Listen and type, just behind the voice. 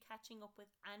catching up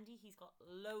with Andy. He's got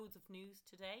loads of news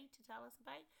today to tell us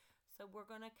about. So we're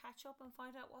going to catch up and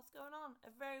find out what's going on.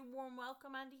 A very warm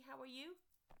welcome, Andy. How are you?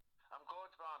 I'm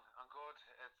good, Bon. I'm good.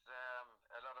 It's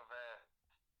a lot of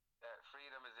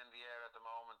freedom is in the air at the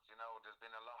moment. There's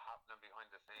been a lot happening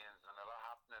behind the scenes and a lot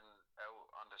happening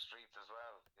out on the streets as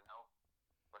well.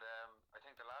 But I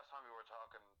think the last time we were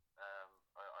talking,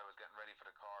 I was getting ready for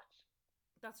the courts.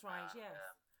 That's right, And, yes.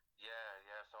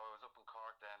 yeah. So I was up in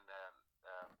court then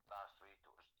last week.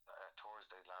 It was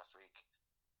Thursday last week.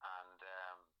 And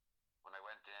when I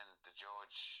went in, the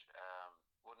judge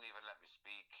wouldn't even let me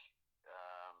speak.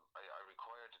 I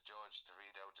required the judge to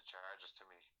read out the charges to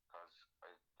me because I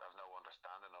have no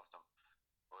understanding of them.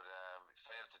 But he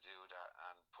failed to do that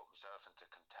and put himself into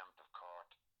contempt of court.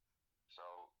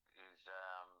 So he's,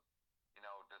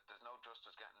 there's no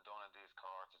justice getting done in these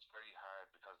courts. It's very hard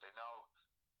because they know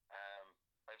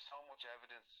I have so much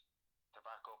evidence to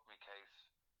back up my case.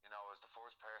 I was the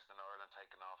first person in Ireland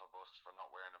taken off a bus for not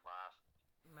wearing a mask.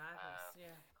 Madness,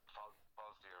 yeah.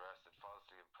 Falsely arrested,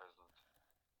 falsely imprisoned.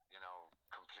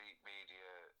 Complete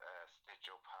media stitch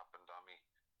up happened on me.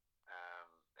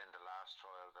 In the last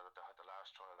trial, the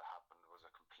last trial that happened was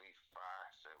a complete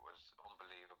farce. It was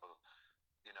unbelievable.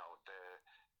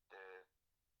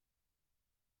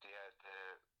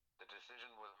 The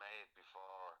decision was made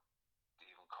before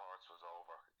the even courts was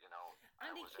over.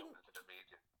 And it was out into the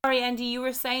media. Sorry, Andy, you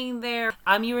were saying there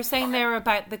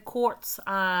about the courts,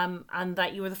 and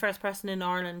that you were the first person in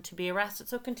Ireland to be arrested.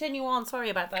 So continue on. Sorry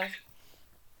about that.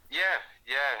 Yeah,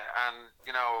 and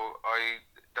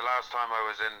the last time I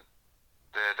was in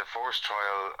the first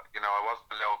trial, I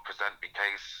wasn't allowed to present my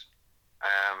case.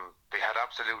 They had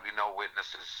absolutely no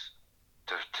witnesses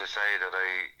to say that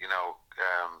I,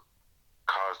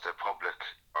 caused the public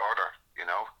order.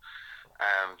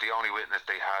 The only witness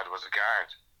they had was a guard.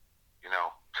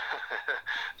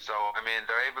 So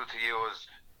they're able to use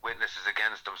witnesses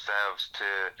against themselves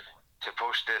to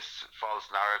push this false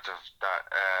narrative that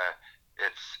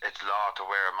it's law to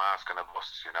wear a mask on a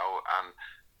bus, and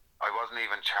I wasn't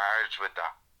even charged with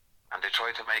that. And they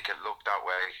tried to make it look that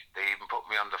way. They even put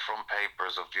me on the front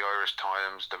papers of the Irish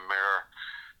Times, the Mirror,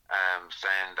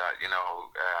 saying that,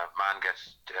 man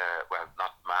gets,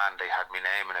 not man, they had my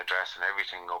name and address and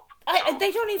everything up. They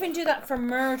don't even do that for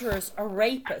murderers or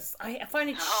rapists. I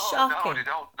find it shocking. No, they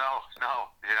don't. No.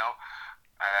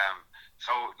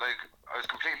 So, I was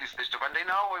completely stitched up, and they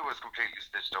know I was completely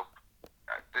stitched up.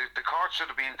 The court should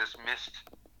have been dismissed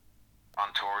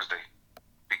on Thursday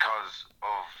because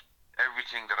of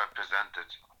everything that I presented,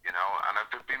 and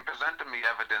I've been presenting me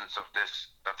evidence of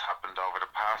this that's happened over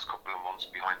the past couple of months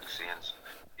behind the scenes.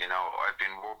 I've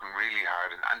been working really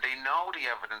hard, and they know the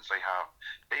evidence I have.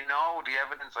 They know the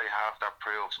evidence I have that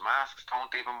proves masks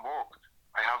don't even work.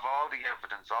 I have all the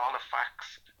evidence, all the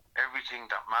facts, everything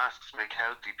that masks make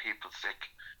healthy people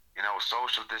sick.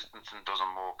 Social distancing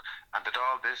doesn't work, and that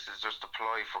all this is just a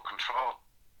ploy for control.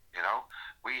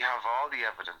 We have all the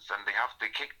evidence, and they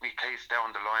kicked me case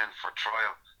down the line for a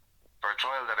trial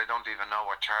that I don't even know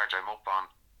what charge I'm up on,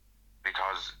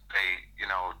 because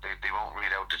they won't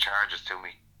read out the charges to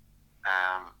me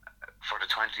for the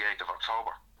 28th of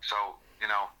October. So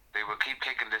they will keep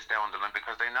kicking this down the line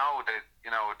because they know that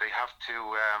they have to.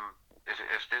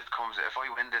 If I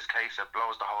win this case, it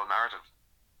blows the whole narrative.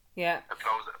 Yeah. It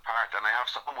blows it apart, and I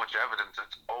have so much evidence.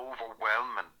 It's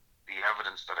overwhelming, the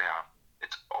evidence that I have.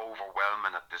 It's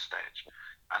overwhelming at this stage.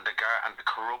 And the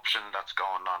corruption that's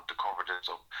going on to cover this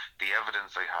up, the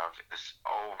evidence I have is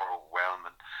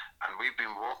overwhelming. And we've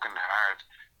been working hard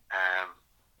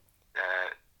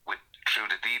through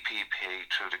the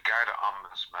DPP, through the Garda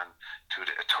Ombudsman, to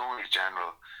the Attorney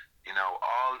General.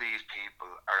 All these people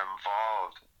are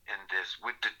involved in this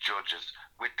with the judges,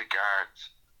 with the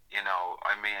guards.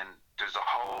 There's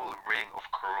a whole ring of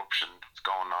corruption that's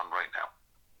going on right now.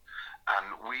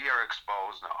 And we are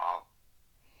exposing it all.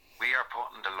 We are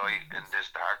putting the light in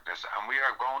this darkness, and we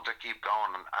are going to keep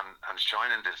going and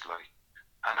shining this light.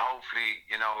 And hopefully,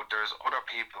 there's other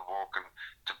people working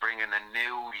to bring in a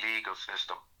new legal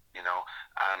system, and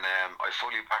I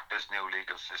fully back this new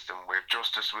legal system where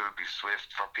justice will be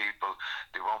swift for people.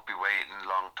 They won't be waiting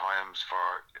long times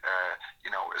for,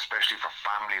 especially for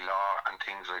family law and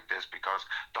things like this, because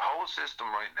the whole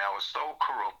system right now is so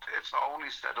corrupt. It's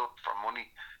only set up for money.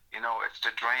 It's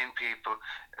to drain people,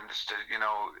 and it's to,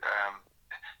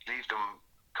 leave them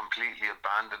completely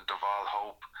abandoned of all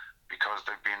hope because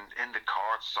they've been in the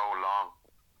courts so long.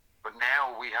 But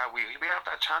now we have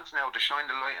that chance now to shine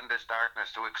the light in this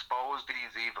darkness, to expose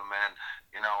these evil men,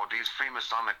 these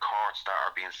Freemasonic courts that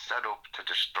are being set up to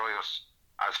destroy us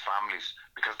as families,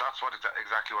 because that's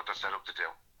exactly what they're set up to do.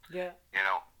 Yeah.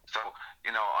 So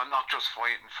I'm not just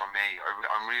fighting for me.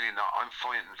 I'm really not. I'm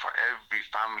fighting for every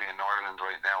family in Ireland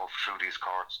right now through these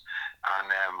courts, and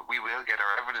we will get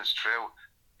our evidence through.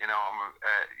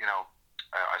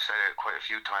 I've said it quite a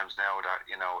few times now that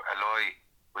a lie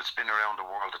will spin around the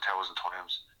world 1,000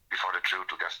 times before the truth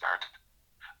will get started.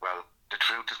 Well, the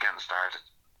truth is getting started,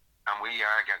 and we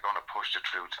are going to push the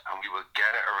truth, and we will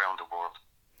get it around the world.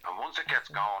 And once it gets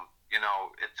going,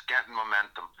 it's getting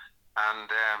momentum,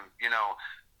 and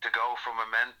to go from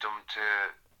momentum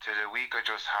to the week I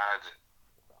just had.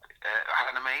 I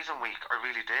had an amazing week. I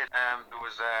really did. There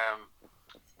was a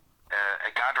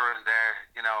gathering there,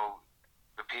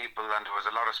 the people, and there was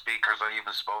a lot of speakers. I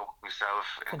even spoke myself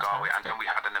in Galway, and then we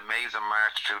had an amazing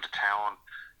march through the town.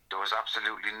 There was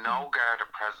absolutely no Garda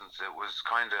presence. It was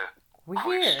kind of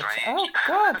quite strange. Oh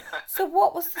God! So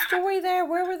what was the story there?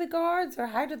 Where were the guards,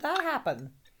 or how did that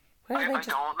happen? I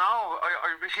don't know.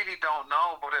 I really don't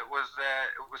know. But it was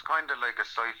kind of like a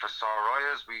sight for sore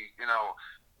eyes. We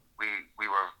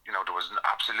were, there was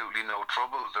absolutely no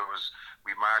trouble.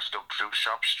 We marched up through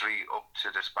Shop Street up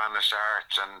to the Spanish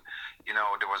Arch, and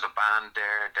there was a band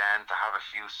there then to have a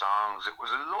few songs. It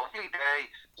was a lovely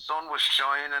day. Sun was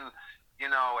shining.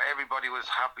 Everybody was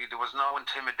happy. There was no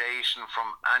intimidation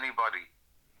from anybody.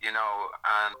 And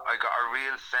I got a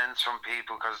real sense from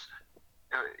people because.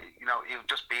 You've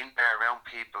just been there around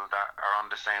people that are on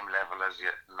the same level as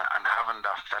you, and having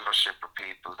that fellowship with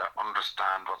people that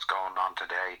understand what's going on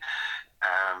today.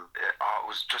 It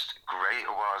was just great.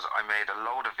 It was. I made a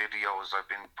load of videos. I've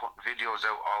been putting videos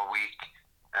out all week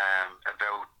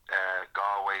about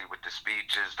Galway with the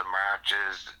speeches, the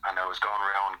marches, and I was going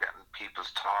around getting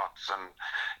people's thoughts, and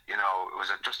it was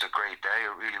just a great day.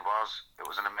 It really was. It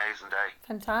was an amazing day.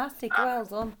 Fantastic. Well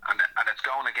done. And it's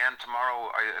going again tomorrow.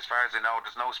 As far as I know,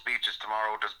 there's no speeches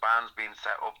tomorrow. There's bands being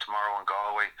set up tomorrow in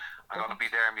Galway. I'm going to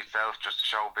be there myself just to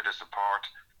show a bit of support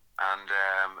and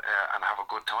have a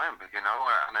good time.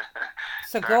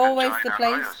 So Galway's the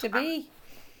place to be.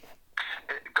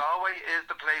 Galway is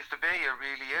the place to be. It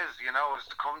really is. Is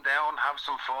to come down, have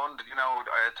some fun.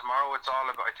 Tomorrow it's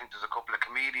all about. I think there's a couple of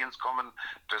comedians coming.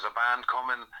 There's a band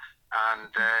coming,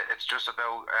 and it's just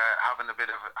about having a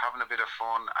bit of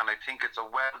fun. And I think it's a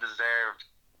well-deserved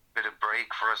bit of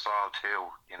break for us all too.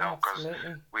 Because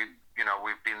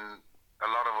we've been. A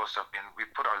lot of us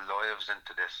we've put our lives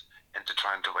into this, into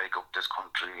trying to wake up this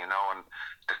country. And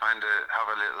to kind of have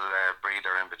a little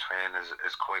breather in between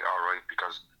is quite all right,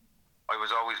 because I was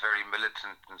always very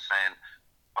militant in saying,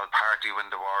 I'll party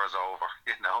when the war is over,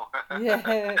 Yeah.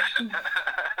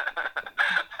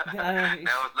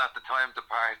 Now is not the time to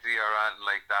party or anything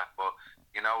like that, but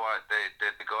you know what,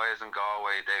 the guys in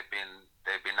Galway, they've been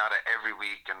at it every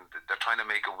week, and they're trying to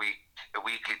make a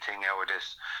weekly thing out of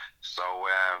this.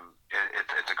 So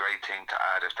it's a great thing to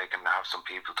add if they can have some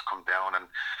people to come down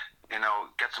and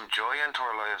get some joy into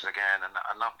our lives again, and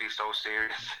not be so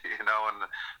serious, and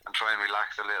try and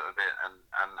relax a little bit,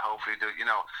 and hopefully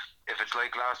if it's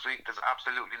like last week, there's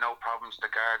absolutely no problems. The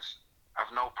guards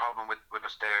have no problem with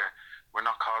us there. We're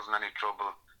not causing any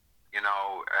trouble.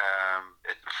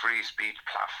 It's a free speech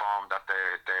platform that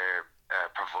they're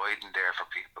providing there for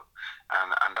people,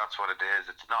 and that's what it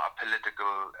is. It's not a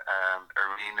political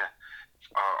arena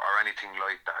or anything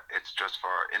like that. It's just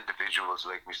for individuals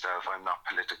like myself. I'm not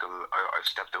political. I've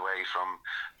stepped away from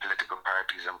political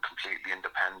parties. I'm completely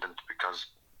independent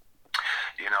because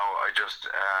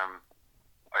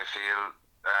I feel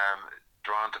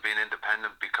drawn to being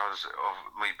independent because of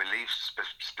my beliefs,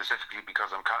 specifically because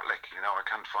I'm Catholic. I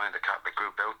can't find a Catholic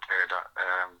group out there that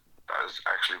is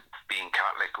actually being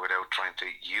Catholic without trying to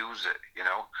use it,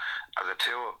 as a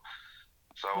tool.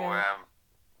 So.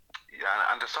 Yeah.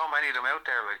 And there's so many of them out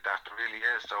there like that. There really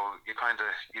is. So you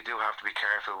do have to be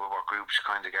careful with what groups you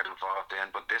kind of get involved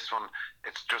in. But this one,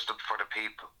 it's just for the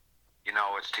people.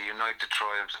 It's to unite the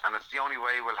tribes, and it's the only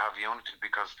way we'll have unity.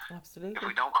 Because Absolutely. if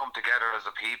we don't come together as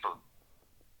a people,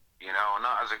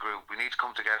 not as a group, we need to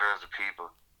come together as a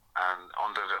people, and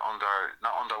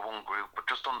not under one group, but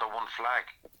just under one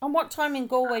flag. And what time in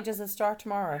Galway does it start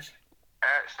tomorrow?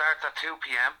 It starts at 2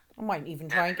 p.m. I might even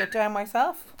try and get down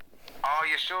myself. Oh,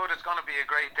 you should. It's going to be a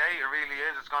great day. It really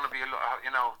is. It's going to be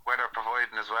weather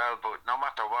providing as well. But no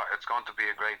matter what, it's going to be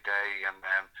a great day. And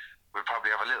we'll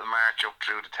probably have a little march up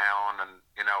through the town, and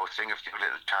sing a few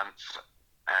little chants,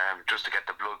 just to get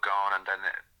the blood going. And then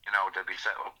they'll be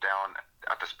set up down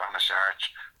at the Spanish Arch,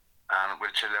 and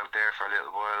we'll chill out there for a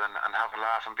little while and have a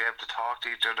laugh and be able to talk to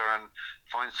each other and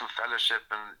find some fellowship.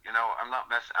 And I'm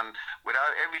not messing. And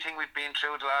without everything we've been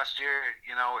through the last year,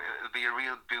 it'll be a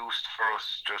real boost for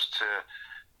us just to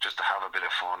have a bit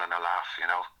of fun and a laugh.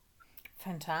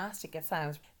 Fantastic, it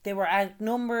sounds. They were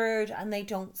outnumbered and they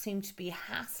don't seem to be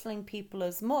hassling people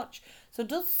as much. So it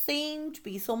does seem to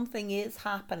be something is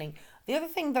happening. The other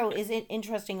thing, though, is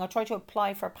interesting. I tried to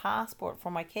apply for a passport for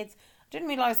my kids. I didn't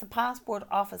realise the passport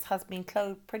office has been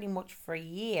closed pretty much for a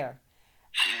year.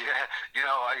 Yeah,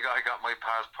 I got my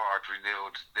passport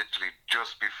renewed literally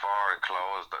just before it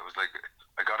closed. I was like,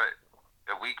 I got it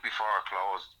a week before it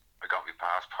closed. I got my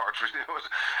passport renewed.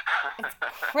 It's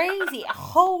crazy. A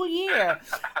whole year.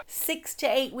 6 to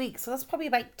 8 weeks. So that's probably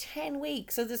about 10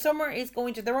 weeks. So the summer is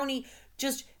they're only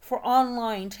just for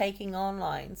online, taking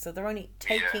online. So they're only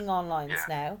taking onlines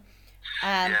now.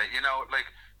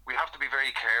 We have to be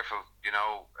very careful,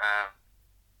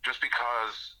 just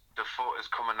because the foot is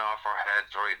coming off our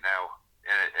heads right now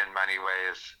in many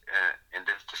ways, in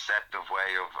this deceptive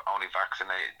way of only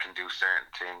vaccinated can do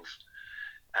certain things.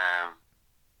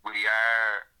 We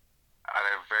are at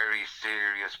a very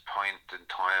serious point in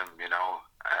time,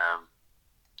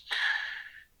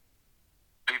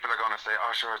 people are going to say,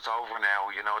 oh sure, it's over now,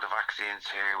 the vaccine's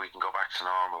here, we can go back to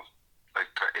normal.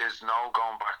 Like, there is no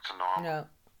going back to normal. No.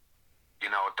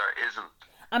 There isn't.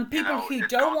 And people who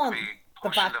don't want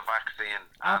the vaccine.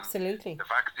 Absolutely. The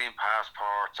vaccine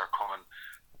passports are coming,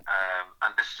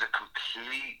 and this is a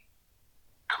completely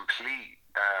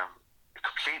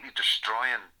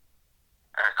destroying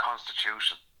our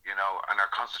constitution, and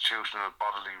our constitutional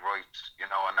bodily rights, and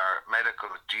our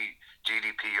medical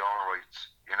GDPR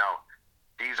rights,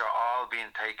 These are all being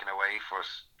taken away from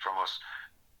us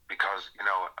because,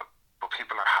 but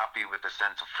people are happy with the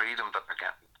sense of freedom that they're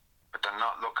getting. But they're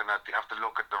not they have to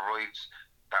look at the rights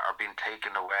that are being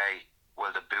taken away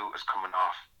while the boot is coming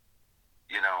off.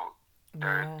 And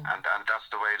that's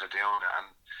the way they're doing it. And,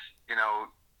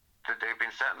 they've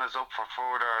been setting us up for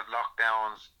further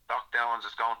lockdowns. Lockdowns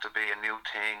is going to be a new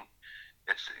thing.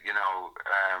 It's,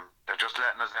 they're just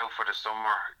letting us out for the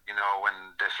summer. When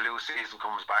the flu season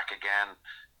comes back again,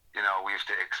 we have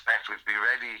to expect, we have to be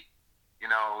ready,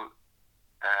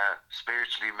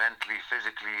 spiritually, mentally,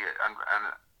 physically, and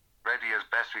ready as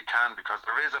best we can, because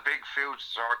there is a big food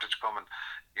shortage coming.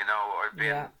 I've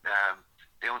been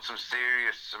doing some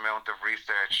serious amount of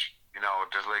research.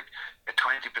 There's like a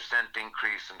 20%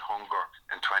 increase in hunger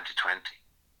in 2020.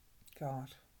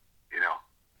 God.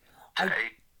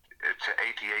 To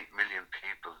 88 million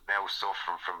people now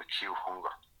suffering from acute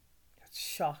hunger. That's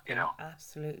shocking.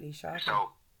 Absolutely shocking.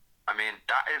 So, I mean,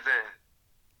 that is a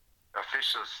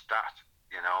official stat.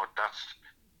 That's,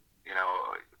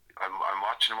 I'm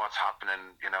watching what's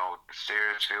happening.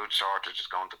 Serious food shortage is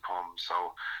going to come.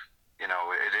 So,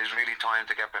 it is really time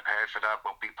to get prepared for that,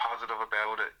 but be positive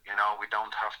about it. We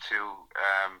don't have to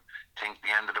think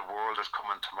the end of the world is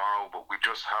coming tomorrow, but we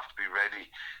just have to be ready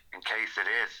in case it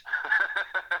is.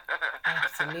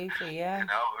 Absolutely, yeah.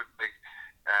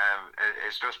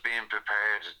 It's just being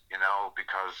prepared,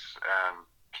 because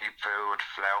keep food,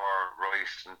 flour,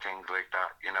 rice, and things like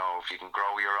that. If you can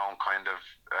grow your own kind of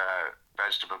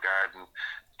vegetable garden,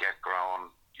 get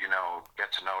grown.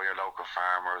 Get to know your local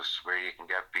farmers where you can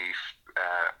get beef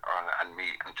and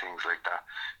meat and things like that.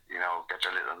 Get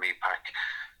your little meat pack.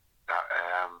 That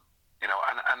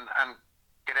and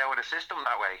get out of the system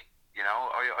that way.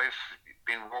 I've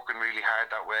been working really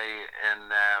hard that way in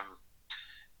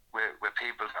with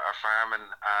people that are farming,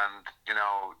 and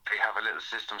they have a little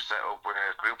system set up where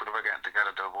a group of them are getting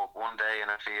together. They'll work one day in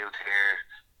a field here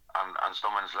on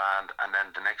someone's land, and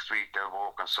then the next week they'll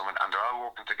work on someone, and they're all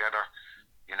working together.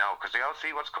 Because they all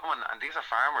see what's coming, and these are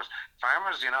farmers.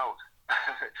 Farmers,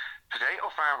 potato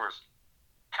farmers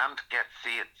can't get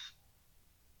seeds.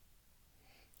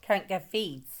 Can't get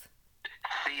feeds.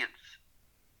 Seeds.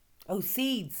 Oh,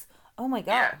 seeds. Oh my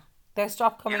God. Yeah. They're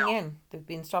stopped coming in. They've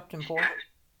been stopped importing.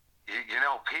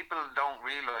 People don't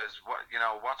realise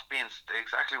what's being,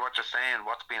 exactly what you're saying,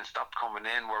 what's being stopped coming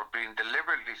in. We're being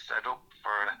deliberately set up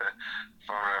for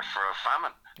a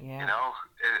famine. Yeah.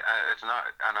 It's not,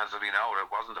 and as we know, it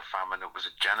wasn't a famine, it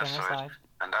was a genocide.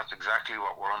 And that's exactly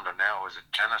what we're under now, is a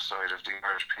genocide of the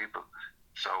Irish people.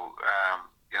 So,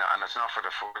 and it's not for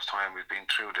the first time we've been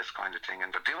through this kind of thing,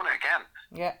 and they're doing it again.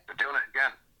 Yeah. They're doing it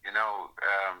again,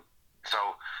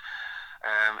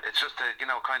 it's just to,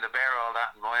 kind of bear all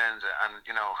that in mind, and,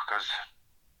 because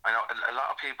I know a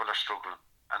lot of people are struggling,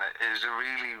 and it is a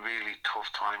really, really tough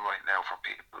time right now for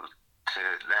people to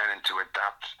learn to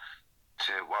adapt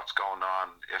to what's going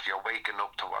on. If you're waking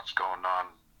up to what's going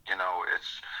on,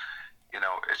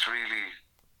 it's really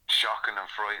shocking and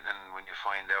frightening when you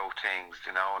find out things,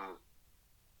 and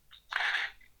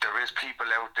there is people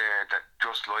out there that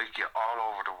just like you all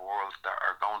over the world that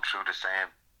are going through the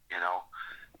same, and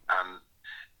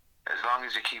as long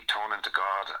as you keep turning to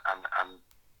God and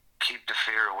keep the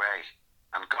fear away.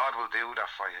 And God will do that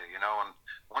for you, and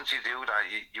once you do that,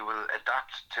 you will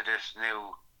adapt to this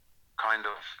new kind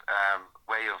of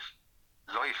way of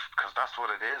life, because that's what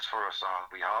it is for us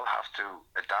all. We all have to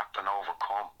adapt and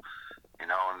overcome, and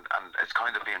it's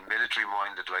kind of being military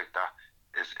minded like that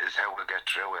is how we'll get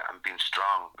through it, and being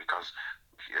strong, because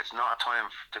it's not a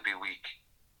time to be weak.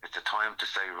 It's a time to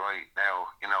say, right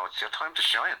now, it's your time to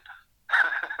shine.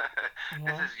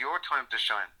 This is your time to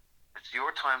shine. It's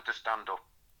your time to stand up.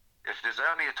 If there's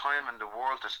only a time in the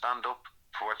world to stand up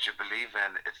for what you believe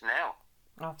in, it's now.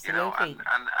 Absolutely.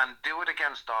 And do it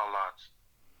against all odds,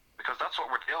 because that's what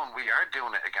we're doing. We are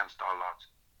doing it against all odds.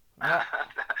 Yeah.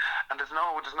 And there's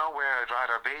nowhere I'd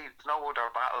rather be. There's no other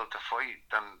battle to fight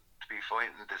than to be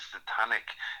fighting this satanic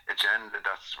agenda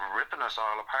that's ripping us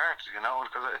all apart.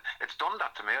 Because it's done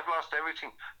that to me. I've lost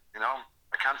everything. I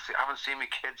haven't seen my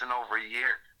kids in over a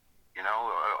year.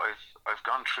 I've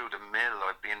gone through the mill.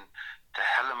 I've been to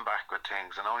hell and back with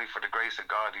things, and only for the grace of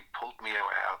God, He pulled me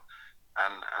out of hell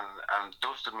and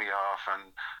dusted me off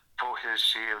and put His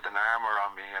shield and armour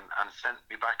on me and sent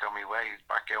me back on my way,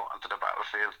 back out onto the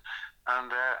battlefield, and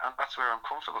that's where I'm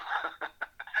comfortable.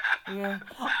 Yeah,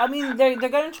 I mean, they're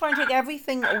going to try and take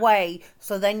everything away,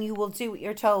 so then you will do what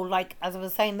you're told. Like, as I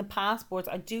was saying, the passports,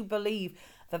 I do believe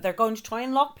that they're going to try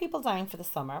and lock people down for the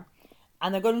summer,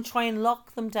 and they're going to try and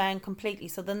lock them down completely.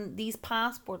 So then these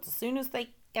passports, as soon as they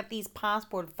get these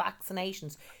passport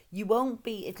vaccinations, it'll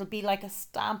be like a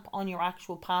stamp on your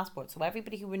actual passport. So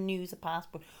everybody who renews a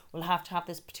passport will have to have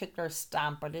this particular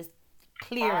stamp or this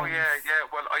clearance. Oh yeah.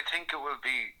 Well, I think it will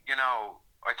be, it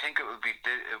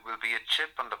will be a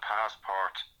chip on the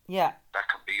passport. Yeah.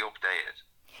 That can be updated.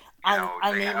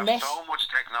 They have so much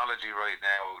technology right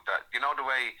now that, the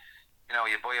way,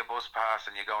 you buy a bus pass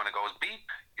and you go and it goes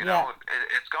beep.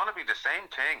 It's going to be the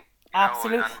same thing.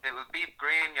 Absolutely. And it will beep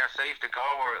green, you're safe to go,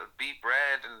 or it'll beep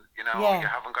red, and you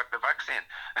haven't got the vaccine.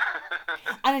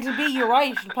 And you're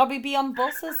right, it'll probably be on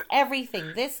buses,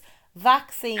 everything. This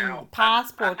vaccine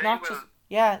passport, they are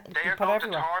going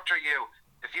to torture you.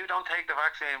 If you don't take the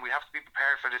vaccine, we have to be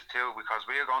prepared for this too, because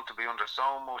we are going to be under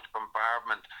so much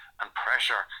bombardment and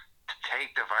pressure to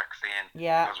take the vaccine.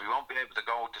 Yeah. Because we won't be able to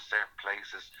go to certain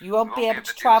places. You won't be able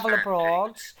to travel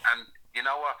abroad. And you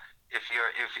know what? If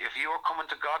you're coming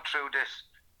to God through this,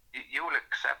 you will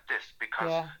accept this,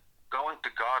 because going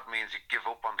to God means you give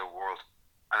up on the world.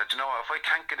 And if I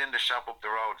can't get in the shop up the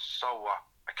road, so what?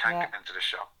 I can't get into the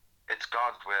shop. It's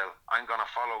God's will. I'm going to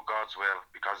follow God's will,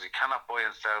 because you cannot buy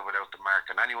and sell without the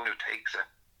mark, and anyone who takes it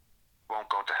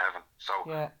won't go to heaven. So,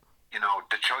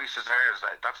 the choice is ours.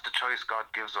 That's the choice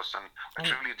God gives us, and I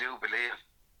truly do believe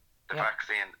the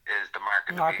vaccine is the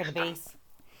mark of the beast.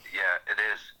 Yeah, it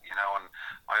is, and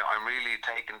I'm really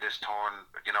taking this turn.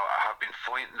 I have been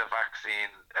fighting the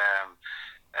vaccine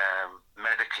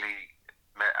medically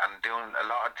and doing a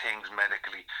lot of things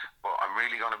medically, but I'm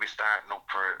really going to be starting up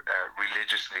for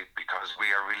religiously, because we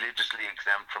are religiously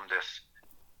exempt from this.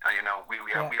 And,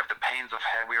 we have the pains of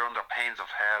hell. We are under pains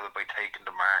of hell by taking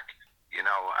the mark,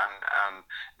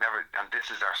 and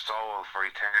this is our soul for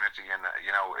eternity, and,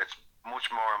 it's much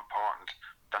more important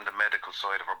than the medical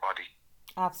side of our body.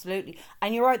 Absolutely.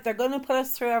 And you're right, they're going to put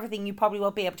us through everything. You probably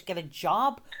won't be able to get a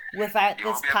job without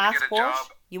this passport.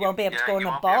 You won't be able to go on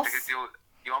a bus.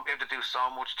 You won't be able to do so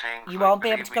much things. You won't be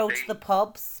able to go to the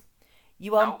pubs.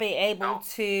 You won't be able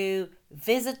to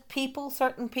visit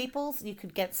certain peoples. You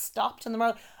could get stopped in the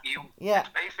road. It's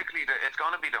basically, it's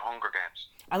going to be the Hunger Games.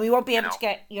 And we won't be able to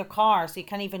get your car, so you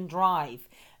can't even drive.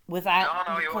 Without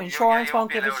insurance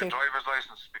won't give it to you. Driver's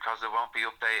license, because it won't be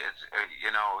updated.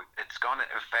 It's going to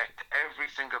affect every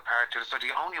single part of it. So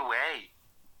the only way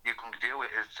you can do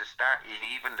it is to start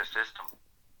leaving the system.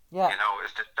 Yeah.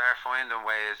 Is to start finding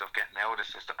ways of getting out of the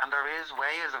system. And there is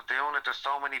ways of doing it. There's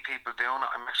so many people doing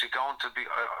it. I'm actually going to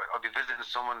I'll be visiting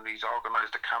someone. He's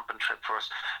organised a camping trip for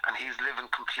us, and he's living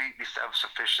completely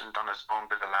self-sufficient on his own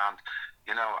bit of land.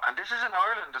 And this is in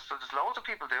Ireland. There's loads of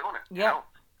people doing it. Yeah.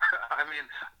 I mean,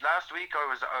 last week I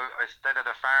stayed at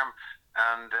a farm,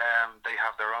 and they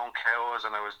have their own cows,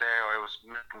 and I was there. I was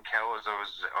milking cows. I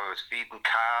was feeding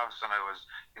calves, and I was,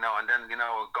 and then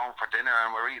going for dinner, and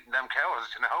we're eating them cows.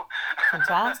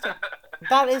 Fantastic.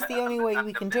 That is the only way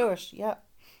we can do it. Yeah.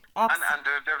 And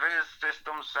there is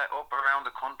systems set up around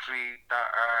the country that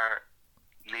are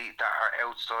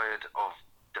outside of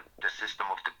the system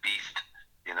of the beast.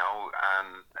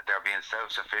 And they're being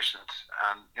self-sufficient,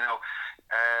 and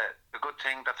the good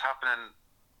thing that's happening,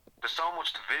 there's so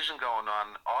much division going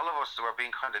on. All of us are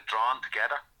being kind of drawn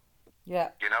together.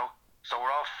 Yeah. So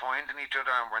we're all finding each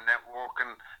other, and we're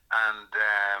networking, and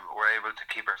we're able to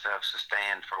keep ourselves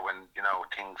sustained for when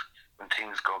when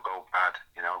things go bad,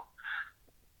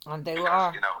 And they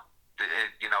because are.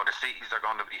 the cities are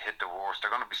going to be hit the worst.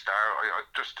 They're going to be I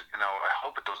just I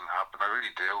hope it doesn't happen. I really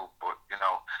do, but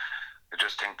I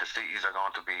just think the cities are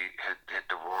going to be hit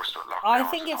the worst with lockdowns. I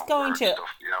think it's going to.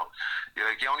 Stuff,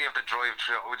 you only have to drive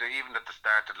through. Even at the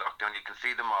start of lockdown, you can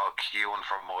see them all queuing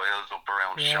for miles up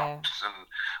around shops, and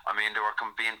I mean they were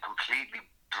being completely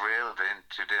drilled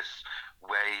into this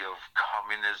way of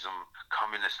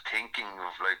communist thinking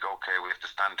of like, okay, we have to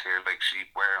stand here like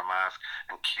sheep, wear a mask,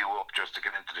 and queue up just to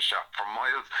get into the shop for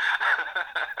miles.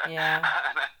 Yeah.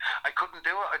 And I couldn't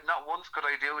do it. Not once could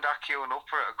I do that queuing up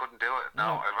for it. I couldn't do it.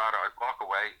 No, I'd walk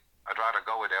away. I'd rather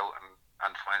go without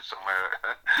and find somewhere.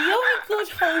 The only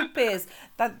good hope is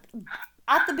that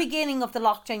at the beginning of the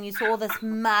lockdown, you saw this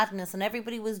madness and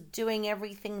everybody was doing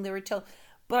everything they were told.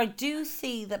 But I do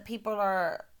see that people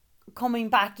are coming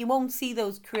back. You won't see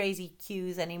those crazy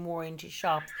queues anymore into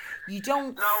shops. You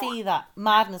don't see that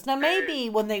madness. Now, maybe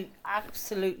when they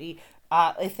absolutely,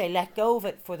 if they let go of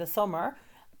it for the summer,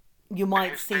 you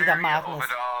might see the madness.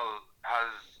 Of it all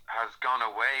has gone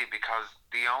away because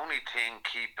the only thing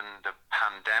keeping the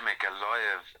pandemic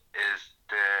alive is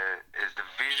the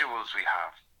visuals we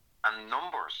have and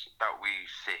numbers that we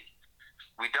see.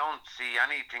 We don't see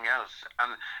anything else.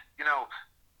 And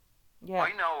Yeah.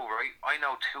 I know, right? I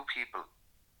know 2 people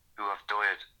who have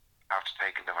died after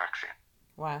taking the vaccine.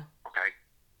 Wow. Okay?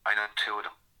 I know 2 of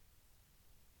them.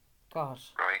 God.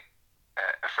 Right?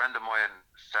 A friend of mine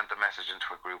sent a message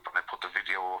into a group and I put the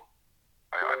video up.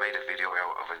 I made a video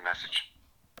out of his message.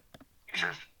 He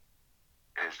says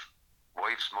his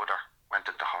wife's mother went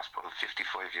into hospital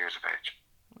 55 years of age.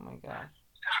 Oh my God.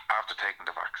 After taking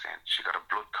the vaccine, she got a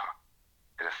blood clot.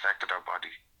 It affected her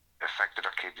body, affected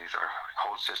her kidneys, her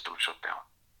whole system shut down,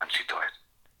 and she died.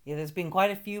 Yeah, there's been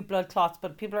quite a few blood clots,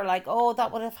 but people are like, oh,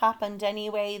 that would have happened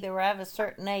anyway. They were at a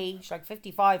certain age, like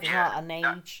 55 is not an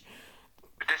age.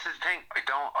 But this is the thing. I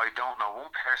don't know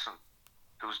one person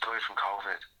who's died from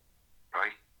COVID,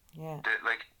 right? Yeah.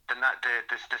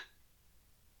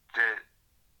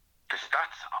 The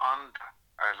stats on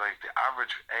are like the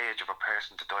average age of a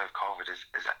person to die of COVID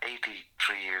is at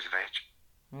 83 years of age.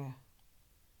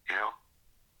 Yeah.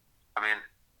 I mean,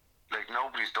 like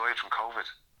nobody's died from COVID.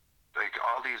 Like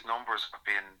all these numbers have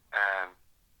been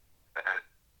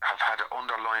have had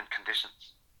underlying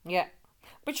conditions. Yeah.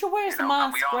 But where's the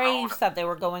mass graves that they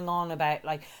were going on about?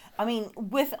 Like, I mean,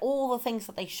 with all the things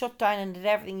that they shut down and did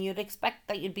everything, you'd expect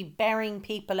that you'd be burying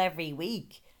people every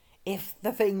week if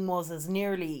the thing was as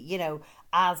nearly,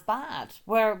 as bad.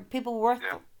 Where people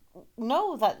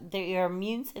know that your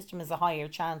immune system has a higher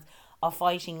chance of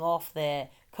fighting off the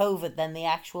COVID than the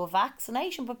actual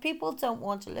vaccination, but people don't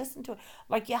want to listen to it.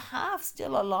 Like, you have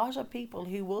still a lot of people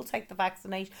who will take the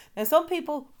vaccination. Now, some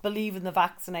people believe in the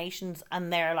vaccinations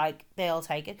and they're like, they'll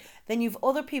take it. Then you've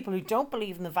other people who don't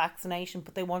believe in the vaccination,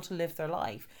 but they want to live their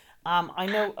life. I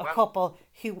know a couple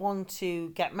who want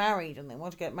to get married and they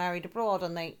want to get married abroad,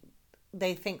 and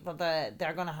they think that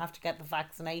they're going to have to get the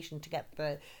vaccination to get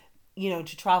the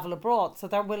to travel abroad, so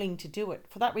they're willing to do it.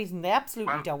 For that reason, they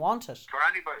absolutely don't want it. For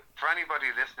anybody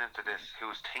listening to this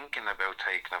who's thinking about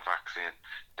taking a vaccine,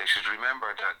 they should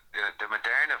remember that the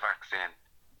Moderna vaccine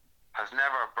has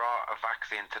never brought a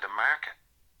vaccine to the market.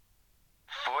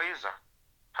 Pfizer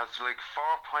has like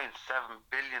 4.7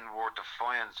 billion worth of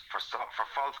fines for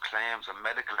false claims and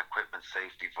medical equipment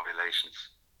safety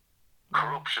violations,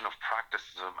 corruption of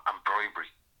practices and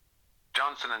bribery.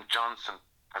 Johnson & Johnson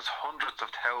has hundreds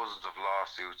of thousands of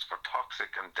lawsuits for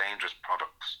toxic and dangerous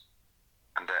products.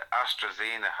 And the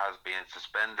AstraZeneca has been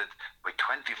suspended by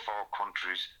 24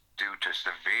 countries due to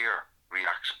severe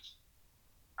reactions.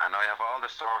 And I have all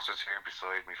the sources here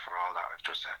beside me for all that I've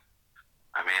just said.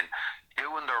 I mean,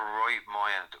 who in their right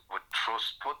mind would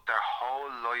put their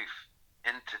whole life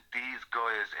into these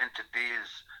guys, into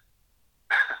these...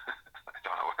 I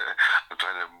don't know, I'm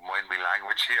trying to mind my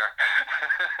language here.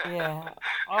 Yeah.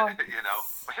 Oh.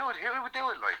 Who would do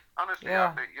it, like, honestly?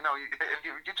 Yeah.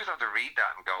 You just have to read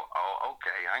that and go, oh,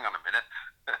 okay, hang on a minute.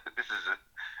 This is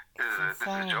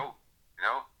a joke,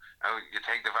 You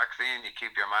take the vaccine, you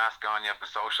keep your mask on, you have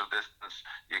the social distance,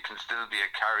 you can still be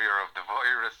a carrier of the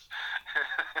virus.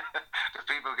 There's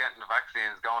people getting the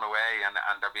vaccines going away and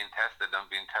they're being tested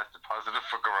positive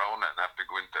for corona and have to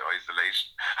go into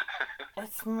isolation.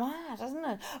 It's mad, isn't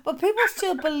it? But people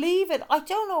still believe it. I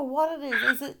don't know what it is.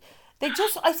 Is it they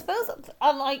just, I suppose, and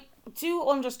I do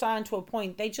understand to a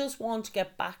point, they just want to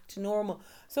get back to normal.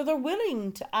 So they're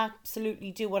willing to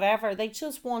absolutely do whatever. They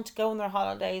just want to go on their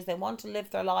holidays. They want to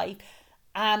live their life.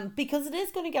 Because it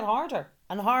is going to get harder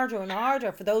and harder and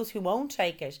harder for those who won't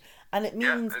take it. And it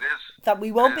means it is. that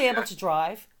we won't be able to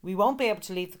drive. We won't be able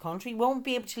to leave the country. We won't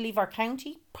be able to leave our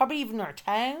county, probably even our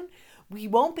town. We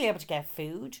won't be able to get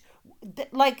food.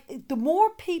 Like, the more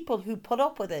people who put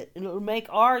up with it, it'll make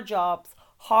our jobs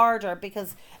harder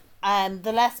because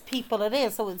the less people it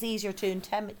is, so it's easier to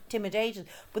intimidate it.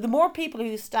 But the more people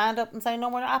who stand up and say, no,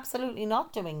 we're absolutely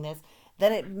not doing this,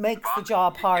 then it makes the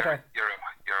job harder. You're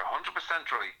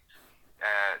 100% right.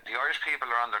 The Irish people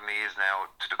are on their knees now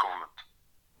to the government,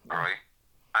 all right?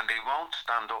 And they won't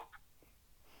stand up.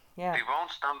 Yeah. They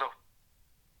won't stand up.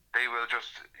 They will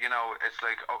just, it's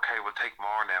like, okay, we'll take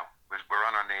more now. We're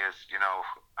on our knees,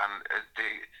 and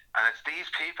it's these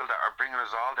people that are bringing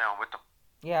us all down with them.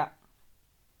 Yeah.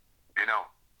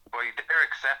 By their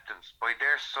acceptance, by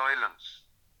their silence,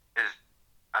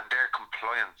 and their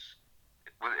compliance,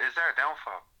 is their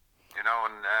downfall. And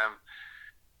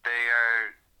they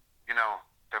are,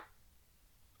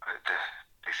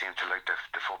 they seem to like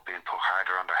the foot being put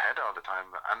harder on their head all the time,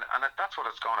 and that's what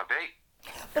it's going to be.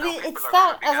 But it's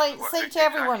that, as I say to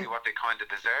everyone, what they kind of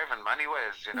deserve in many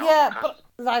ways, Yeah, but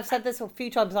I've said this a few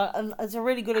times, and it's a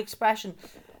really good expression.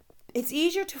 It's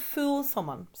easier to fool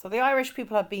someone. So the Irish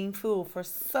people have been fooled for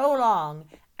so long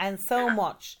and so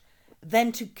much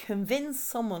than to convince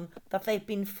someone that they've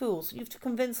been fooled. So you have to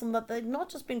convince them that they've not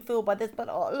just been fooled by this, but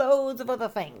loads of other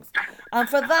things. And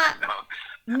for that,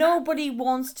 nobody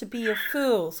wants to be a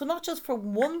fool. So not just for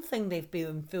one thing they've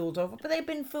been fooled over, but they've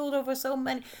been fooled over so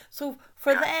many. So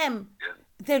for them,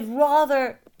 they'd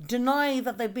rather deny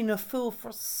that they've been a fool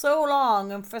for so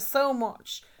long and for so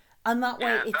much. And that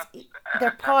way,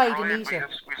 their pride and easier.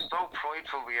 We're so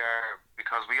prideful we are,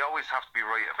 because we always have to be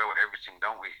right about everything,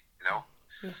 don't we? Yeah.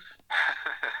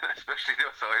 Especially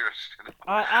us Irish.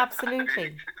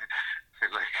 Absolutely.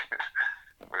 Like,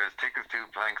 we're as thick as two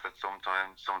planks at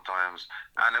sometimes.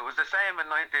 And it was the same in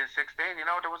 1916.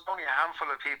 There was only a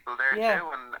handful of people there too,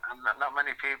 and not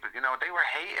many people. They were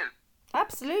hated.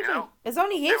 Absolutely. It's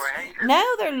only now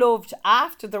they're loved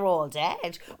after they're all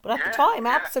dead, but at the time,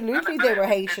 absolutely, they were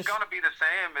hated. It's going to be the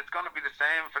same. It's going to be the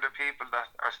same for the people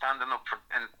that are standing up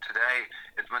today.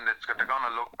 It's when they're going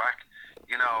to look back.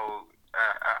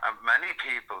 Many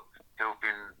people who've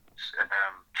been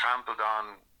trampled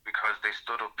on because they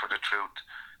stood up for the truth,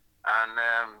 and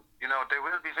they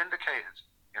will be vindicated.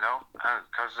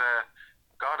 Because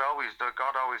God always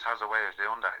has a way of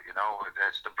doing that.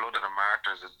 It's the blood of the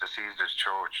martyrs. It's the Caesar's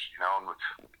church. And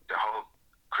the whole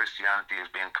Christianity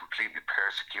is being completely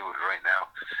persecuted right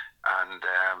now, and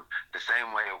the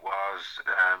same way it was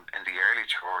in the early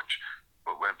church,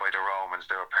 but by the Romans,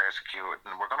 they were persecuted,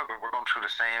 and we're going through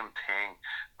the same thing.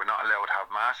 We're not allowed to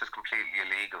have mass. Is completely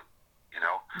illegal. In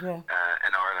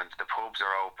Ireland, the pubs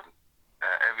are open.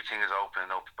 Everything is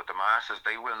opening up, but the masses,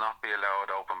 they will not be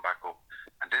allowed to open back up.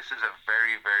 And this is a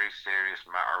very, very serious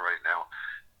matter right now,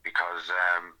 because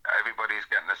everybody's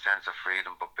getting a sense of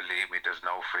freedom, but believe me, there's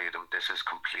no freedom. This is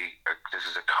this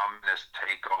is a communist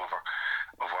takeover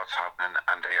of what's happening,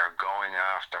 and they are going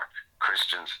after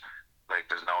Christians like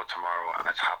there's no tomorrow, and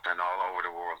it's happening all over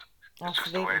the world. It's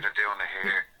just the way they're doing it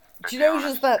here. Do you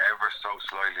notice that ever so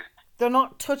slightly? They're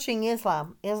not touching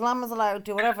Islam. Islam is allowed to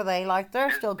do whatever they like. They're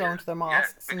still going to their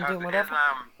mosques and doing whatever.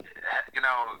 Islam,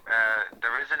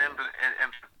 there is an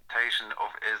implementation of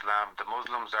Islam. The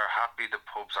Muslims are happy the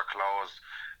pubs are closed.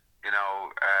 They're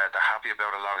happy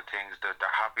about a lot of things.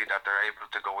 They're happy that they're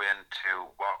able to go into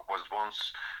what was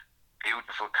once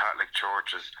beautiful Catholic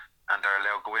churches, and they're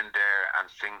allowed to go in there and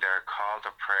sing their call to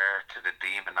prayer to the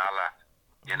demon Allah.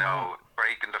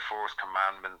 Breaking the first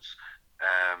commandments.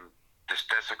 Just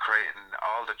desecrating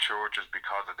all the churches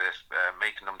because of this,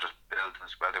 making them just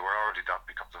buildings. Well, they were already that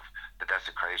because of the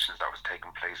desecrations that was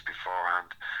taking place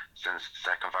beforehand since the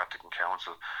Second Vatican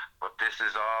Council. But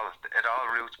it all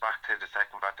roots back to the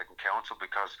Second Vatican Council,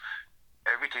 because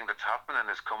everything that's happening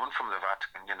is coming from the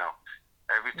Vatican,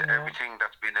 Everything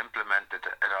that's been implemented,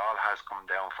 it all has come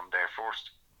down from there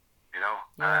first,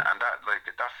 and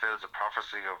that fills a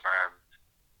prophecy of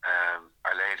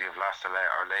Our Lady of La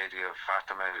Salette, Our Lady of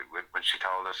Fatima, when she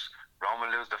told us Rome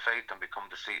will lose the faith and become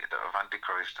the seat of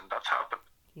Antichrist, and that's happened.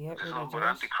 There's no more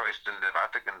Antichrist in the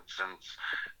Vatican since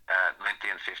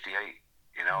 1958,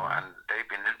 and they've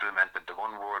been implemented the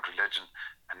one world religion,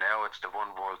 and now it's the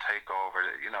one world takeover.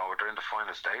 They're in the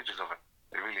final stages of it.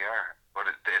 They really are, but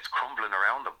it's crumbling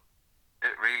around them.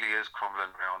 It really is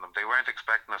crumbling around them. They weren't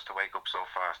expecting us to wake up so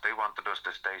fast. They wanted us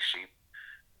to stay sheep.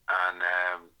 And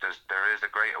there is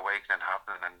a great awakening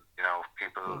happening, and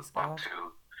people want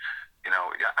to,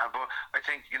 but I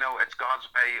think it's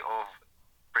God's way of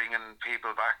bringing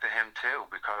people back to him too,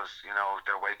 because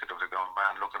they're waking up, they're going,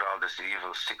 man, look at all this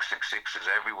evil. 666 is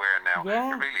everywhere now.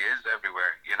 Yeah. It really is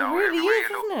everywhere. It really everywhere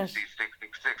is, you look, isn't you it? see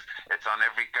 666. It's on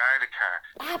every Garda car.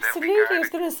 Absolutely, I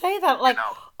was going to say that. Like,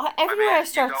 everywhere I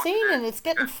start seeing it, it's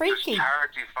getting freaky. There's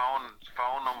charity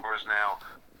phone numbers now.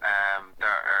 That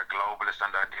are globalist,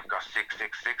 and they've got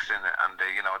 666 in it, and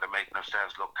they're making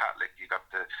themselves look Catholic. You got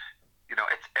the.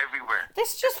 It's everywhere.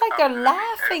 It's just like they're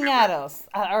laughing at us,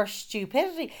 at our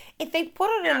stupidity. If they put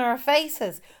it in our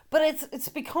faces, but it's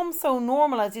become so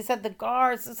normal, as you said. The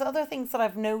guards, there's other things that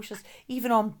I've noticed,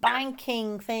 even on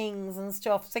banking things and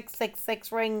stuff.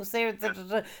 666 rings there.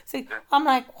 So I'm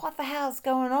like, what the hell's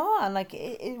going on? Like,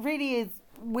 it really is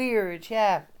weird.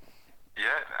 Yeah.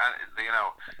 Yeah, and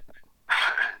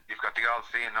you've got the old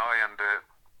CNI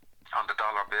on the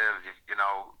dollar bill.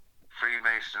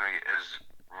 Freemasonry is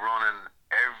running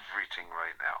everything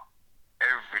right now,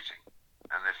 everything.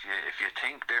 And if you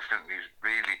think differently,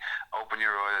 really open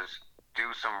your eyes,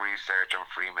 do some research on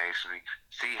Freemasonry,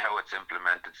 see how it's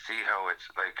implemented, see how it's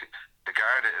like. The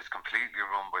Garda is completely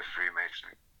run by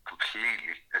Freemasonry,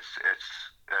 completely. It's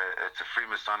a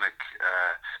Freemasonic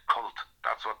cult.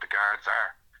 That's what the Guards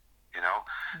are.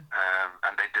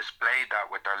 And they displayed that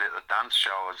with their little dance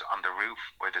shows on the roof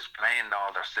by displaying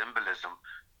all their symbolism,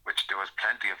 which there was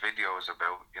plenty of videos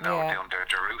about, doing their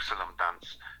Jerusalem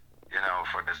dance,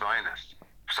 for the Zionists.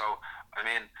 So, I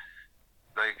mean,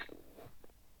 like,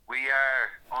 we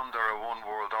are under a one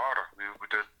world order. We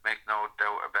just make no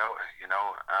doubt about it,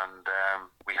 and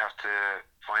we have to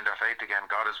find our faith again.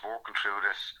 God is working through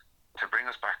this to bring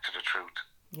us back to the truth.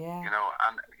 Yeah.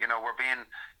 And we're being,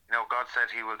 God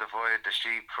said he will divide the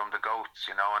sheep from the goats,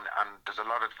 and there's a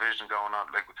lot of division going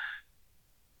on. Like,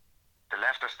 the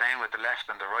left are staying with the left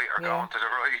and the right are going to the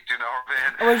right, you know what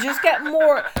I mean? We're just getting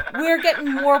we're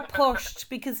getting more pushed,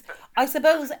 because I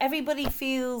suppose everybody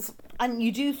feels, and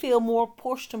you do feel more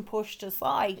pushed and pushed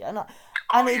aside. And you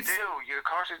do, of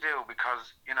course you do,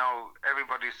 because,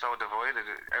 everybody's so divided.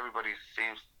 Everybody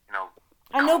seems,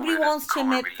 and nobody wants to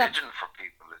admit that. Religion for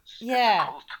people, it's yeah. a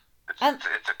cult.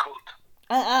 It's a cult.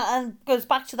 And goes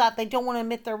back to that, they don't want to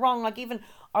admit they're wrong. Like, even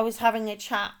I was having a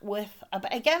chat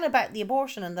about the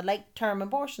abortion and the late term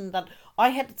abortion, that I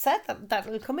had said that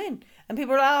will come in, and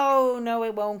people are like, oh no,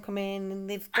 it won't come in, and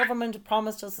the government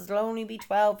promised us it'll only be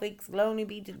 12 weeks, it'll only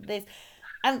be this,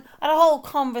 and I had a whole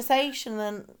conversation.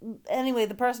 And anyway,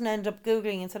 the person ended up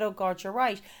Googling and said, oh God, you're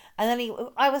right. And then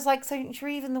I was like, so sure,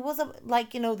 even there was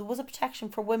a protection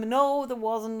for women? No, there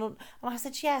wasn't. And I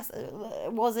said, yes.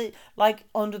 Was it like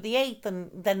under the 8th? And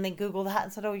then they Googled that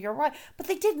and said, oh, you're right. But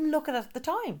they didn't look at it at the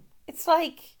time. It's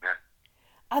like,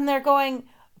 and they're going,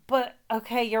 but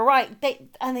okay, you're right. They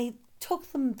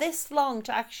took them this long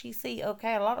to actually see,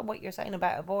 okay, a lot of what you're saying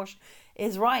about abortion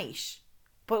is right.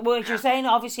 But what you're saying,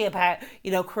 obviously, about,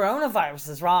 coronavirus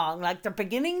is wrong. Like, they're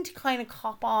beginning to kind of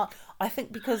cop on. I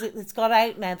think because it's got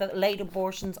out now that late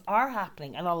abortions are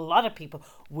happening. And a lot of people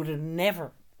would have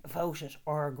never voted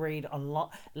or agreed on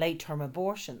late-term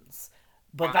abortions.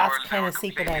 But that's kind of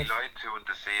seeping out. Lied to and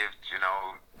deceived,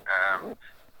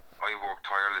 I worked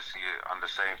tirelessly on the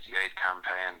Safety 8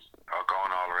 campaign,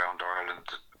 going all around Ireland,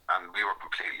 and we were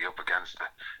completely up against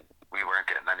it. We weren't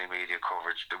getting any media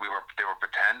coverage. They were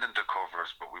pretending to cover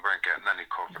us, but we weren't getting any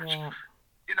coverage. Yeah.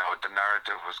 The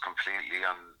narrative was completely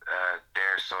on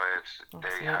their side. Absolutely.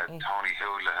 They had Tony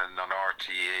Holohan on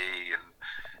RTE, and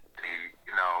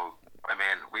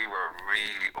we were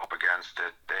really up against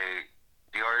it.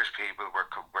 The Irish people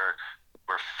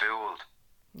were fooled.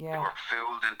 Yeah. They were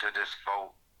fooled into this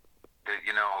vote. The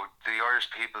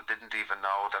Irish people didn't even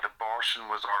know that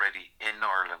abortion was already in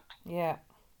Ireland. Yeah.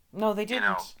 No, they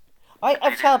didn't.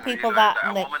 I tell people that. A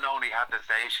woman only had to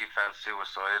say she felt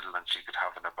suicidal and she could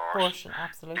have an abortion.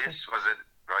 Absolutely. This was it,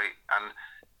 right? And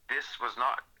this was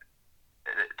not.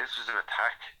 This was an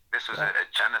attack. This was a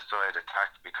genocide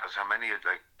attack, because how many,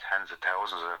 like, tens of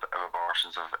thousands of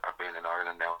abortions have been in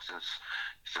Ireland now since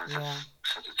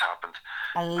it's happened.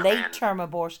 And late-term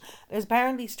abortion. There's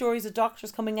apparently stories of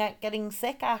doctors coming out getting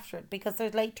sick after it because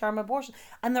there's late-term abortion,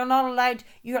 and they're not allowed.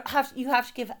 You have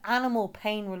to give animal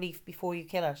pain relief before you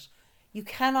kill it. You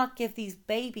cannot give these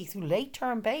babies,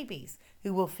 late-term babies,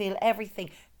 who will feel everything,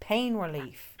 pain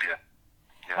relief. Yeah.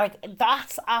 Like,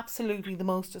 that's absolutely the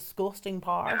most disgusting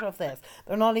part of this.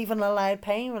 They're not even allowed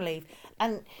pain relief.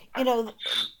 And,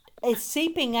 it's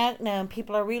seeping out now, and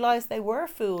people are realised they were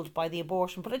fooled by the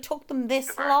abortion, but it took them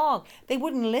this long. They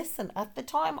wouldn't listen. At the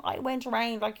time, I went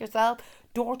around, like yourself,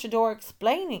 door to door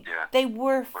explaining. Yeah. They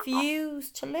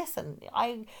refused to listen.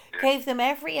 I gave them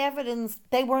every evidence.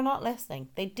 They were not listening.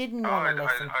 They didn't want to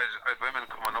listen. I had women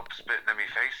coming up spitting in my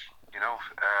face,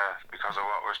 because of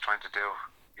what I was trying to do.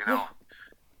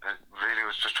 It really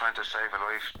was just trying to save a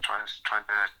life, trying to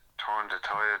turn the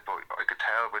tide. But I could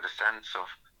tell by the sense of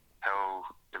how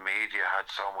the media had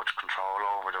so much control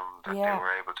over them that they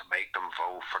were able to make them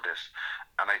vote for this.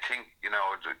 And I think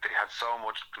they had so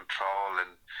much control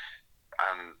and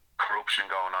corruption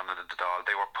going on in the Dáil.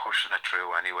 They were pushing it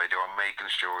through anyway. They were making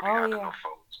sure they had enough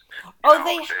votes.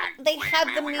 They had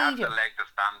the media. We had the leg to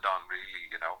stand on, really.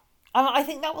 And I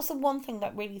think that was the one thing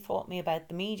that really taught me about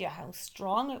the media, how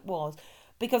strong it was.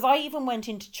 Because I even went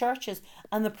into churches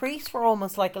and the priests were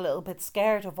almost like a little bit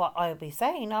scared of what I'll be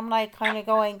saying. I'm like kind of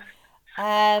going,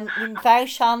 thou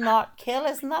shalt not kill.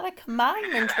 Isn't that a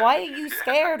commandment? Why are you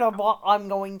scared of what I'm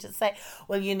going to say?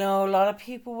 Well, a lot of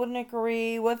people wouldn't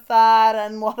agree with that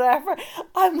and whatever.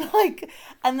 I'm like,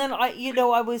 and then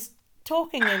I was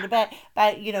talking about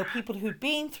people who'd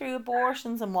been through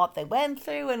abortions and what they went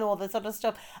through and all this other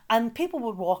stuff, and people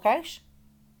would walk out.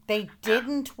 They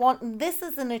didn't want. This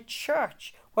is in a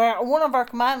church where one of our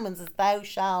commandments is thou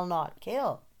shalt not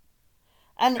kill,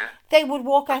 and they would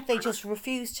walk out. They just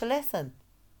refused to listen.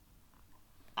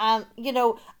 And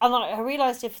and I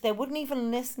realized if they wouldn't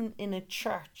even listen in a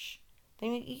church,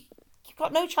 then you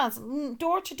got no chance.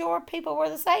 Door to door, people were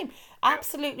the same.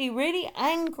 Absolutely, really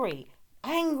angry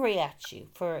at you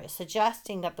for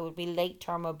suggesting that there would be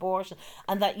late-term abortion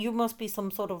and that you must be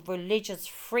some sort of religious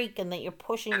freak and that you're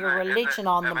pushing your religion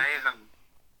on them. Amazing.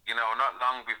 Not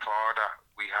long before that,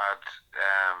 we had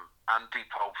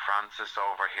anti-Pope Francis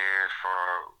over here for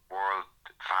World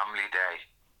Family Day.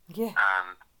 Yeah.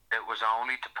 And it was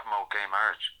only to promote gay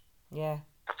marriage. Yeah.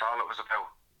 That's all it was about.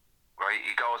 Right?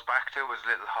 He goes back to his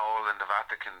little hole in the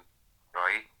Vatican,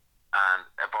 right? And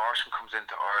abortion comes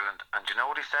into Ireland. And do you know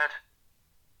what he said?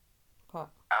 What?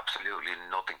 Absolutely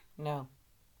nothing. No.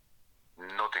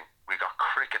 Nothing. We got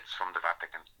crickets from the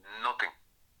Vatican. Nothing.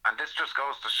 And this just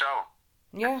goes to show.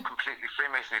 Yeah. It's completely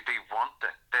Freemasonry. They want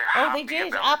it. They're they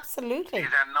did. it. Absolutely.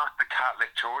 They're not the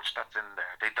Catholic Church that's in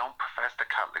there. They don't profess the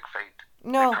Catholic faith.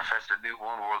 No. They profess the New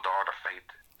One World Order faith.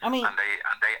 I mean, and they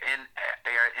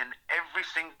are in every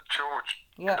single church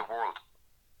in the world.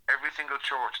 Every single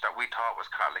church that we thought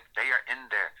was Catholic, they are in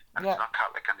there, and it's not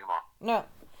Catholic anymore. No.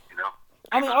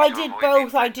 I mean, I did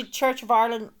both. I did Church of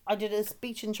Ireland. I did a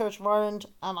speech in Church of Ireland,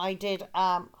 and I did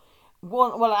one.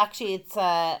 Well, actually, it's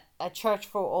a church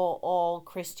for all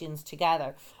Christians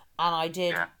together, and I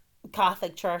did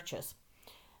Catholic churches.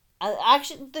 And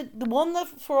actually, the one that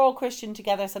for all Christian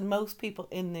together said most people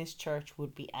in this church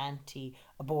would be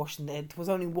anti-abortion. There was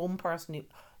only one person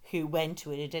who went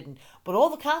to it. It didn't. But all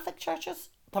the Catholic churches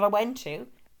that I went to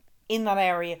in that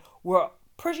area were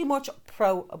pretty much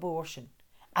pro-abortion.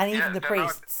 And even the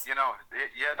priests. Not,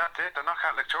 that's it. They're not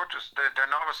Catholic churches. They're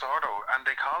Novus Ordo, and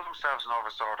they call themselves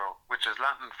Novus Ordo, which is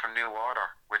Latin for New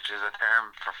Order, which is a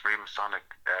term for Freemasonic,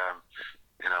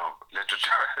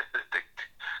 literature.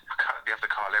 You have to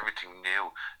call everything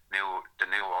the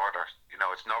New Order.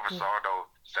 It's Novus Ordo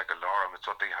Secularum. It's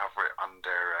what they have on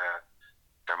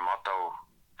their motto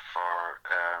for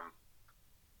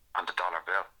on the dollar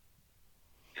bill.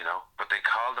 But they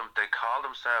call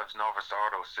themselves Novus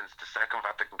Ordo since the Second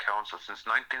Vatican Council, since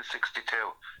 1962.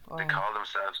 Wow. They call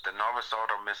themselves the Novus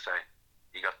Ordo Missae.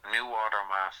 You got the New Order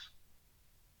Mass,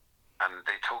 and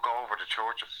they took over the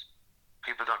churches.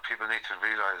 People need to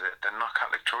realise it. They're not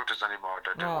Catholic churches anymore.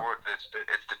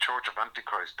 It's the Church of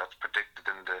Antichrist that's predicted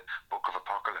in the Book of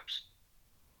Apocalypse.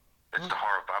 It's the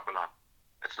Whore of Babylon.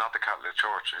 It's not the Catholic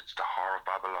Church. It's the Whore of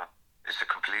Babylon. It's the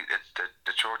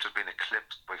church has been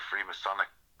eclipsed by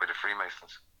by the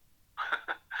Freemasons.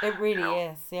 It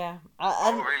really is, yeah.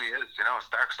 It really is. It's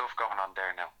dark stuff going on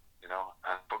there now.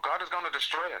 But God is going to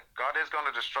destroy it. God is going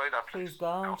to destroy that place. Please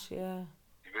God, yeah.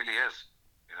 He really is.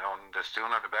 And the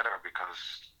sooner the better,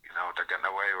 because they're getting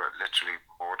away with literally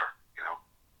murder.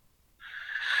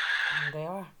 And they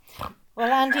are. Well,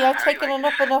 Andy, I've taken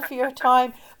enough of your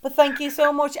time, but thank you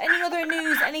so much. Any other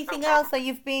news, anything else that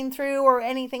you've been through, or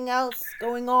anything else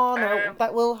going on, or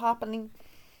that will happen?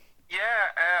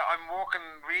 Yeah, I'm working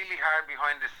really hard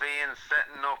behind the scenes,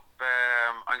 setting up.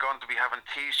 I'm going to be having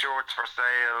T-shirts for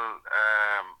sale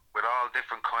with all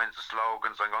different kinds of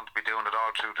slogans. I'm going to be doing it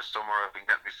all through the summer. I've been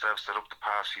getting myself set up the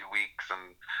past few weeks,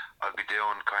 and I'll be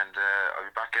doing I'll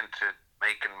be back into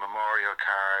making memorial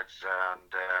cards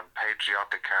and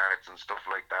patriotic cards and stuff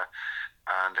like that.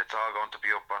 And it's all going to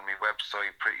be up on my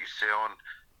website pretty soon.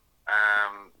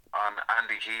 On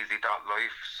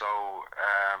andyheasy.life, so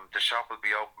the shop will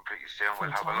be open pretty soon.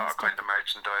 We'll have a lot of kind of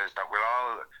merchandise that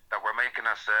we're making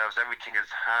ourselves. Everything is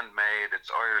handmade.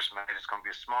 It's Irish made. It's going to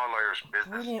be a small Irish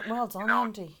business. Brilliant. Well done,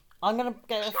 Andy. I'm going to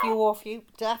get a few off you.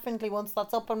 Definitely, once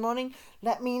that's up and running,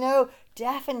 let me know.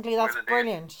 Definitely, that's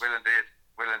brilliant. Will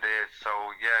indeed. So,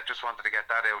 yeah, just wanted to get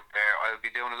that out there. I'll be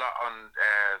doing a lot on,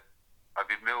 I'll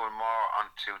be moving more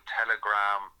onto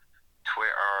Telegram,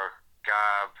 Twitter,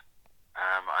 Gab,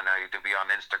 and I'll be on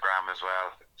Instagram as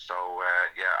well. So,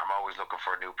 yeah, I'm always looking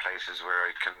for new places where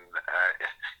I can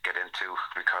get into,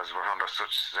 because we're under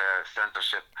such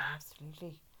censorship.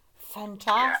 Absolutely.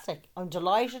 Fantastic. Yeah. I'm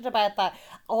delighted about that.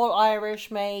 All Irish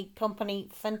May company,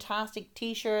 fantastic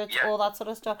t-shirts, all that sort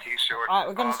of stuff. T-shirts. All right,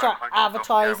 we're going to start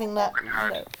advertising that.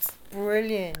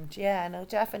 Brilliant. Yeah, no,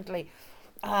 definitely.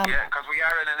 Yeah, because we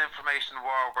are in an information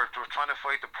war. We're trying to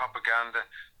fight the propaganda.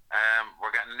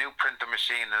 We're getting a new printer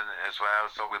machine as well,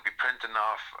 so we'll be printing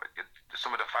off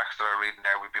some of the facts that I'm reading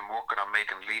there. We've been working on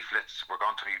making leaflets. We're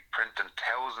going to be printing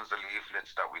thousands of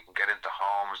leaflets that we can get into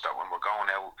homes, that when we're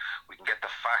going out, we can get the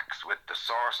facts with the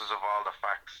sources of all the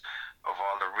facts, of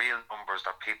all the real numbers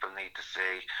that people need to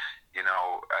see,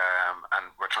 and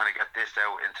we're trying to get this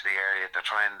out into the area to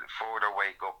try and further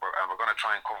wake up, and we're going to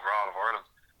try and cover all of Ireland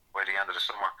by the end of the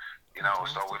summer.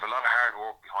 So we've a lot of hard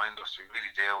work behind us, we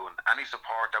really do, and any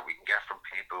support that we can get from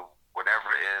people,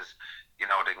 whatever it is,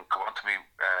 they can go onto my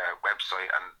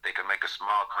website and they can make a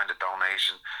small kind of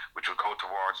donation, which will go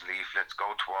towards leaflets,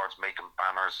 go towards making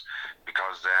banners,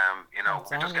 because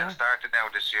we're just getting started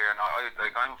now this year, and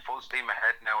I'm full steam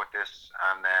ahead now with this,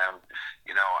 and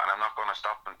and I'm not going to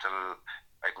stop until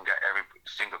I can get every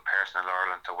single person in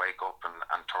Ireland to wake up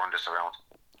and turn this around.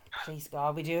 Please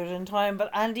God, we do it in time. But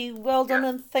Andy, well done,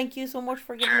 and thank you so much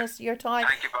for giving us your time.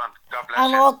 Thank you, Bon. God bless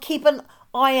and you. I'll keep an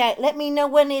eye out. Let me know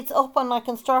when it's up and I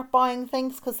can start buying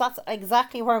things, because that's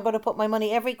exactly where I'm going to put my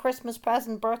money. Every Christmas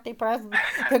present, birthday present,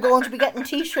 they're going to be getting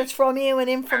t-shirts from you and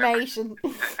information.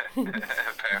 Perfect.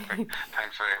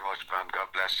 Thanks very much, Bon.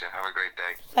 God bless you. Have a great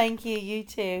day. Thank you. You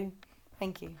too.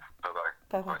 Thank you. Bye-bye.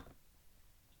 Bye-bye.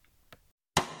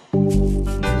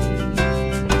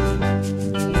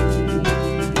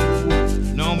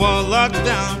 No more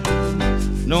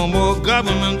lockdown, no more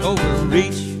government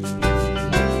overreach,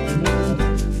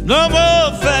 no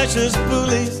more fascist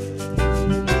bullies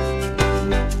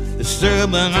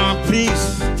disturbing our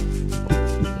peace,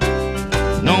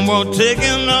 no more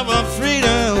taking of our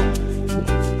freedom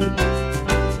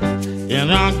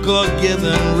and our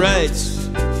God-given rights,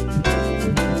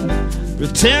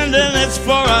 pretending it's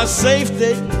for our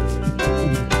safety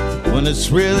when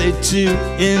it's really to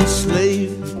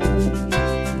enslave.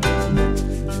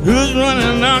 Who's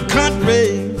running our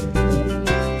country?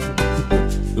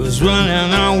 Who's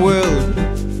running our world?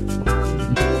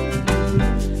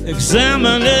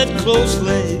 Examine it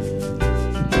closely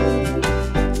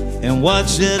and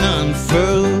watch it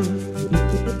unfurl.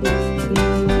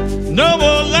 No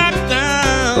more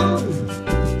lockdown,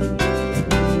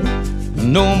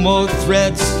 no more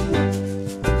threats,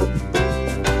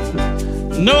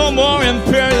 no more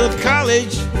Imperial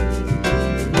College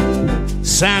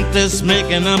scientists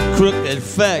making up crooked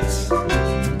facts.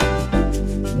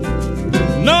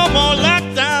 No more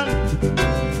lockdown,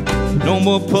 no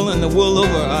more pulling the wool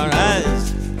over our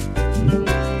eyes.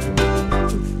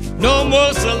 No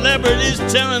more celebrities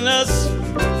telling us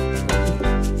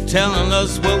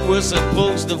what we're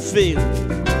supposed to feel.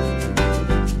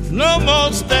 No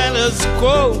more status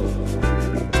quo.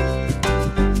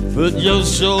 Put your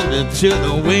shoulder to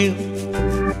the wheel.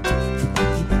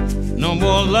 No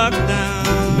more lockdown.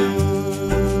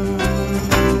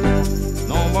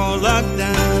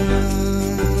 Lockdown,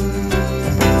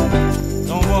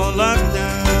 no more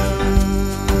lockdown,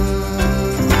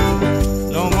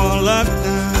 no more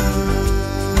lockdown,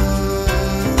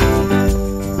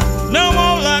 no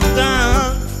more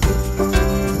lockdown,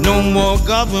 no more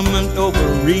government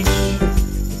overreach,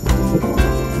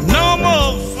 no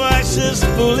more fascist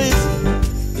bullies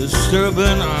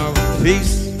disturbing our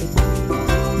peace,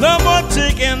 no more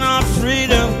taking our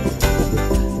freedom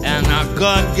and our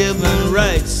God-given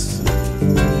rights,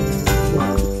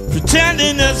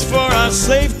 pretending it's for our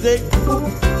safety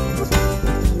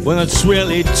when it's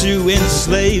really to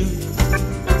enslave.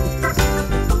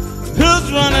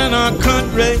 Who's running our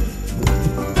country?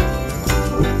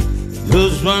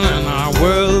 Who's running our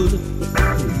world?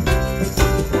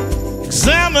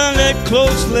 Examine it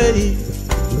closely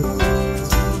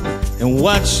and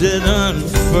watch it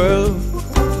unfurl.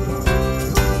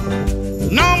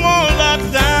 No more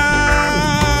lockdown,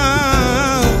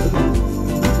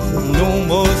 no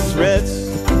more threats,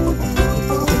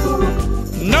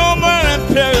 no more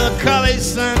Imperial College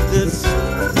scientists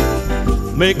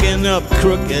making up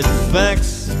crooked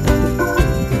facts.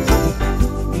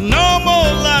 No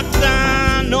more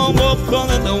lockdown, no more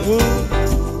pulling the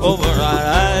wool over our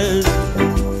eyes.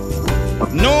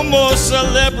 No more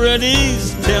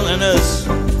celebrities telling us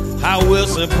how we're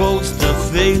supposed to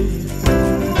feel.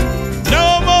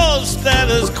 No more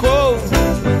status quo.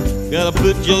 Gotta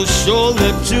put your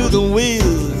shoulder to the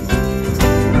wheel.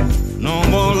 No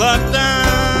more lockdown.